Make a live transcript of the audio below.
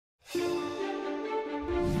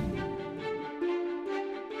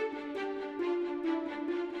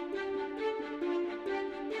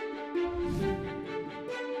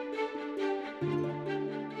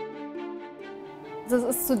Das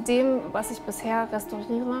ist zu dem, was ich bisher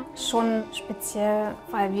restauriere, schon speziell,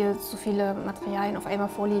 weil wir so viele Materialien auf einmal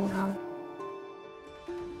vorliegen haben.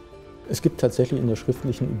 Es gibt tatsächlich in der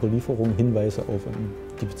schriftlichen Überlieferung Hinweise auf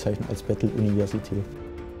die Bezeichnung als Betteluniversität.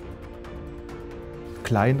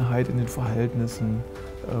 Kleinheit in den Verhältnissen,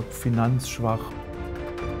 finanzschwach.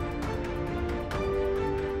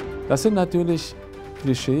 Das sind natürlich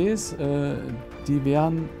Klischees, die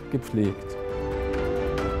werden gepflegt.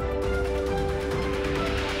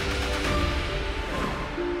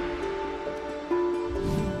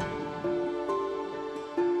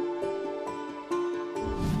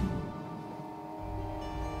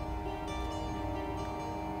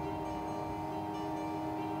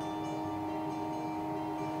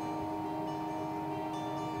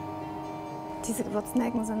 Diese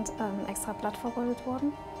Gewürznelken sind extra blatt vergoldet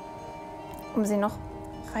worden, um sie noch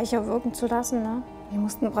reicher wirken zu lassen. Ne? Die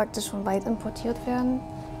mussten praktisch schon weit importiert werden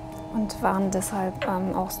und waren deshalb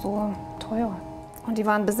auch so teuer. Und die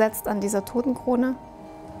waren besetzt an dieser Totenkrone,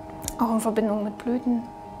 auch in Verbindung mit Blüten,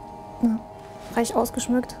 ne? Reich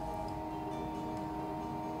ausgeschmückt.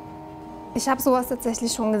 Ich habe sowas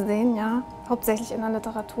tatsächlich schon gesehen, ja, hauptsächlich in der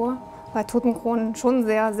Literatur, weil Totenkronen schon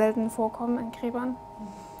sehr selten vorkommen in Gräbern.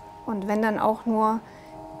 Und wenn dann auch nur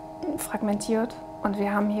fragmentiert. Und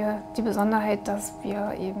wir haben hier die Besonderheit, dass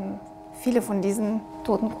wir eben viele von diesen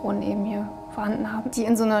Totenkronen eben hier vorhanden haben, die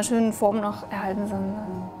in so einer schönen Form noch erhalten sind.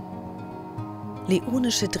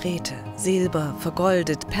 Leonische Drähte, Silber,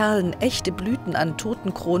 vergoldet, Perlen, echte Blüten an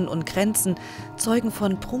Totenkronen und Kränzen zeugen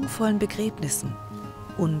von prunkvollen Begräbnissen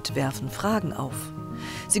und werfen Fragen auf.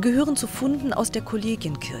 Sie gehören zu Funden aus der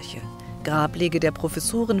Kollegienkirche, Grablegungen der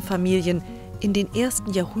Professorenfamilien, in den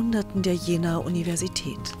ersten Jahrhunderten der Jener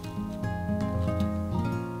Universität.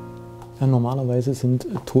 Ja, normalerweise sind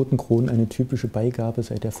Totenkronen eine typische Beigabe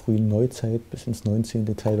seit der frühen Neuzeit bis ins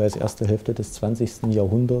 19., teilweise erste Hälfte des 20.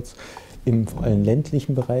 Jahrhunderts, im vor allem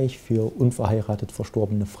ländlichen Bereich für unverheiratet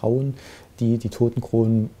verstorbene Frauen, die die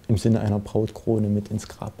Totenkronen im Sinne einer Brautkrone mit ins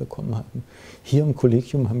Grab bekommen haben. Hier im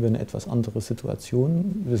Kollegium haben wir eine etwas andere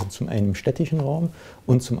Situation. Wir sind zum einen im städtischen Raum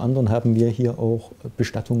und zum anderen haben wir hier auch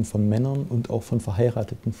Bestattungen von Männern und auch von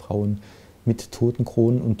verheirateten Frauen mit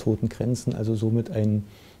Totenkronen und Totenkränzen, also somit ein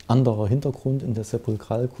anderer Hintergrund in der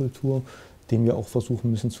Sepulkralkultur, den wir auch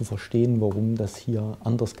versuchen müssen zu verstehen, warum das hier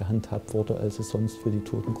anders gehandhabt wurde, als es sonst für die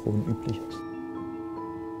Totenkronen üblich ist.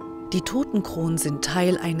 Die Totenkronen sind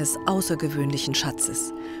Teil eines außergewöhnlichen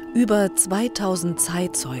Schatzes. Über 2000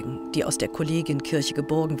 Zeitzeugen, die aus der Kollegienkirche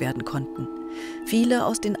geborgen werden konnten. Viele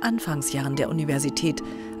aus den Anfangsjahren der Universität,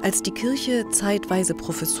 als die Kirche zeitweise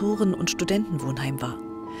Professoren- und Studentenwohnheim war.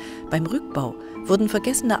 Beim Rückbau wurden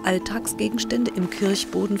vergessene Alltagsgegenstände im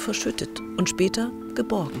Kirchboden verschüttet und später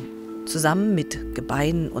geborgen, zusammen mit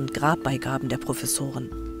Gebeinen und Grabbeigaben der Professoren.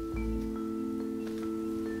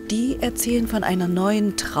 Die erzählen von einer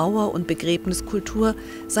neuen Trauer- und Begräbniskultur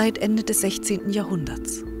seit Ende des 16.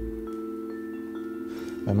 Jahrhunderts.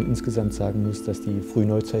 Weil man insgesamt sagen muss, dass die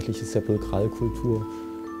frühneuzeitliche Sepulkralkultur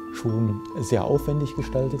schon sehr aufwendig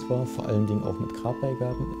gestaltet war, vor allen Dingen auch mit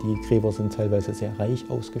Grabbeigaben. Die Gräber sind teilweise sehr reich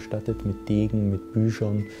ausgestattet mit Degen, mit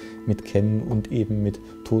Büchern, mit Kämmen und eben mit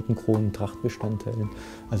Totenkronen, Trachtbestandteilen.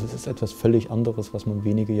 Also es ist etwas völlig anderes, was man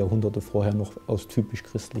wenige Jahrhunderte vorher noch aus typisch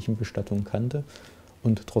christlichen Bestattungen kannte.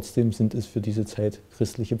 Und trotzdem sind es für diese Zeit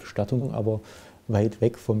christliche Bestattungen, aber weit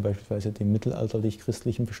weg von beispielsweise den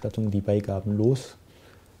mittelalterlich-christlichen Bestattungen, die beigabenlos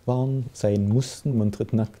waren, sein mussten. Man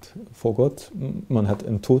tritt nackt vor Gott, man hat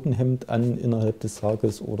ein Totenhemd an innerhalb des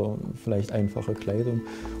Sarges oder vielleicht einfache Kleidung.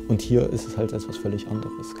 Und hier ist es halt etwas völlig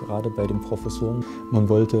anderes, gerade bei den Professoren. Man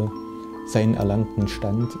wollte seinen erlangten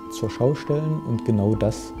Stand zur Schau stellen und genau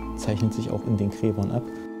das zeichnet sich auch in den Gräbern ab.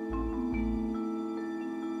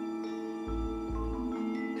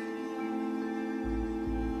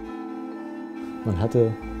 Man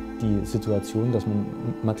hatte die Situation, dass man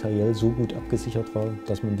materiell so gut abgesichert war,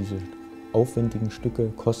 dass man diese aufwendigen Stücke,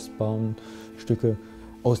 kostbaren Stücke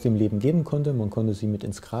aus dem Leben geben konnte. Man konnte sie mit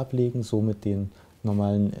ins Grab legen, somit den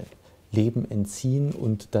normalen Leben entziehen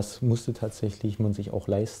und das musste tatsächlich man sich auch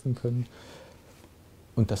leisten können.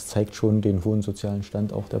 Und das zeigt schon den hohen sozialen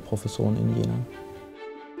Stand auch der Professoren in Jena.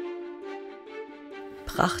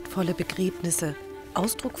 Prachtvolle Begräbnisse,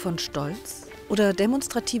 Ausdruck von Stolz oder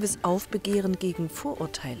demonstratives Aufbegehren gegen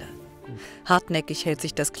Vorurteile. Hartnäckig hält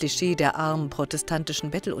sich das Klischee der armen protestantischen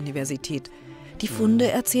Betteluniversität. Die Funde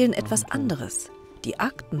erzählen etwas anderes. Die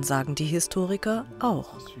Akten, sagen die Historiker,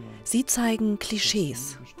 auch. Sie zeigen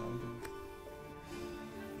Klischees.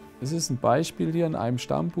 Es ist ein Beispiel hier in einem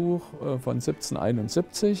Stammbuch von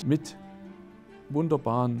 1771 mit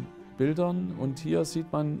wunderbaren Bildern. Und hier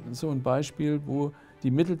sieht man so ein Beispiel, wo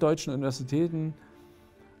die mitteldeutschen Universitäten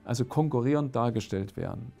also konkurrierend dargestellt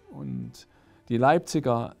werden. Und die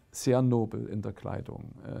Leipziger sehr nobel in der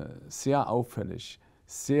Kleidung, sehr auffällig,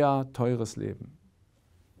 sehr teures Leben.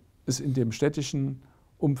 Ist in dem städtischen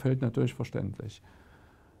Umfeld natürlich verständlich.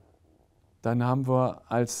 Dann haben wir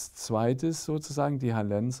als zweites sozusagen die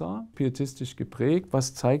Hallenser, pietistisch geprägt.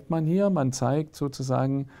 Was zeigt man hier? Man zeigt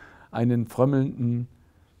sozusagen einen frömmelnden,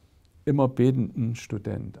 immer betenden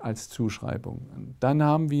Student als Zuschreibung. Dann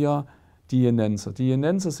haben wir die Jenenser. Die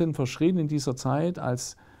Jenenser sind verschrien in dieser Zeit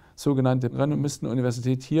als sogenannte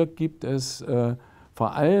Renommistenuniversität. Hier gibt es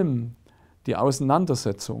vor allem die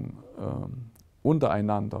Auseinandersetzung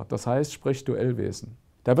untereinander, das heißt, sprich Duellwesen.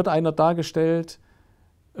 Da wird einer dargestellt,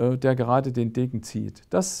 der gerade den Degen zieht.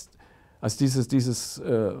 Also dieses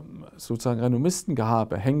sozusagen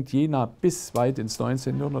Renommistengehabe hängt Jena bis weit ins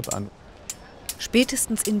 19. Jahrhundert an.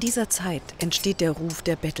 Spätestens in dieser Zeit entsteht der Ruf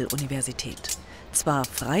der Betteluniversität. Zwar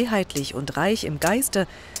freiheitlich und reich im Geiste,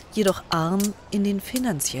 jedoch arm in den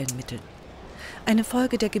finanziellen Mitteln. Eine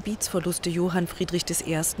Folge der Gebietsverluste Johann Friedrich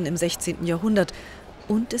I. im 16. Jahrhundert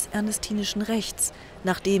und des ernestinischen Rechts,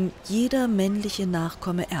 nach dem jeder männliche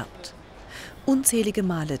Nachkomme erbt. Unzählige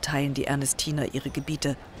Male teilen die Ernestiner ihre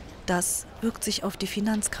Gebiete. Das wirkt sich auf die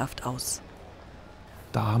Finanzkraft aus.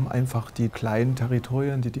 Da haben einfach die kleinen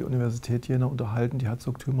Territorien, die die Universität Jena unterhalten, die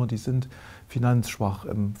Herzogtümer, die sind finanzschwach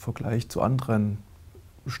im Vergleich zu anderen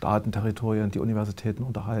Staatenterritorien, die Universitäten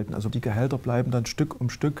unterhalten. Also die Gehälter bleiben dann Stück um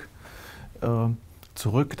Stück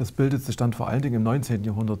zurück. Das bildet sich dann vor allen Dingen im 19.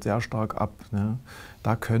 Jahrhundert sehr stark ab. Ne?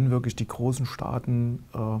 Da können wirklich die großen Staaten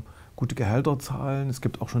gute Gehälter zahlen. Es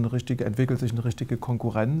gibt auch schon entwickelt sich eine richtige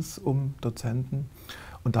Konkurrenz um Dozenten.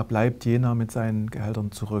 Und da bleibt Jena mit seinen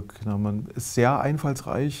Gehältern zurück. Man ist sehr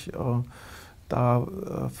einfallsreich, da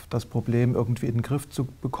das Problem irgendwie in den Griff zu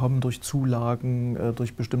bekommen durch Zulagen,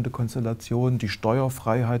 durch bestimmte Konstellationen. Die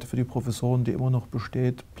Steuerfreiheit für die Professoren, die immer noch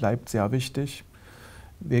besteht, bleibt sehr wichtig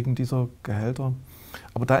wegen dieser Gehälter.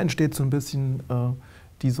 Aber da entsteht so ein bisschen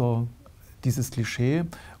dieses Klischee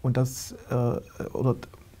und das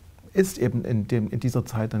ist eben in dieser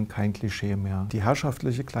Zeit dann kein Klischee mehr. Die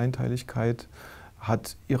herrschaftliche Kleinteiligkeit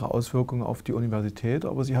hat ihre Auswirkungen auf die Universität,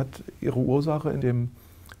 aber sie hat ihre Ursache in dem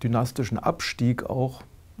dynastischen Abstieg auch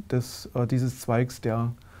dieses Zweigs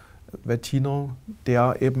der Wettiner,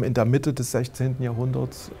 der eben in der Mitte des 16.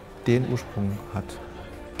 Jahrhunderts den Ursprung hat.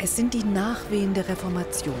 Es sind die Nachwehen der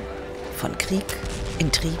Reformation von Krieg,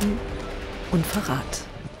 Intrigen und Verrat.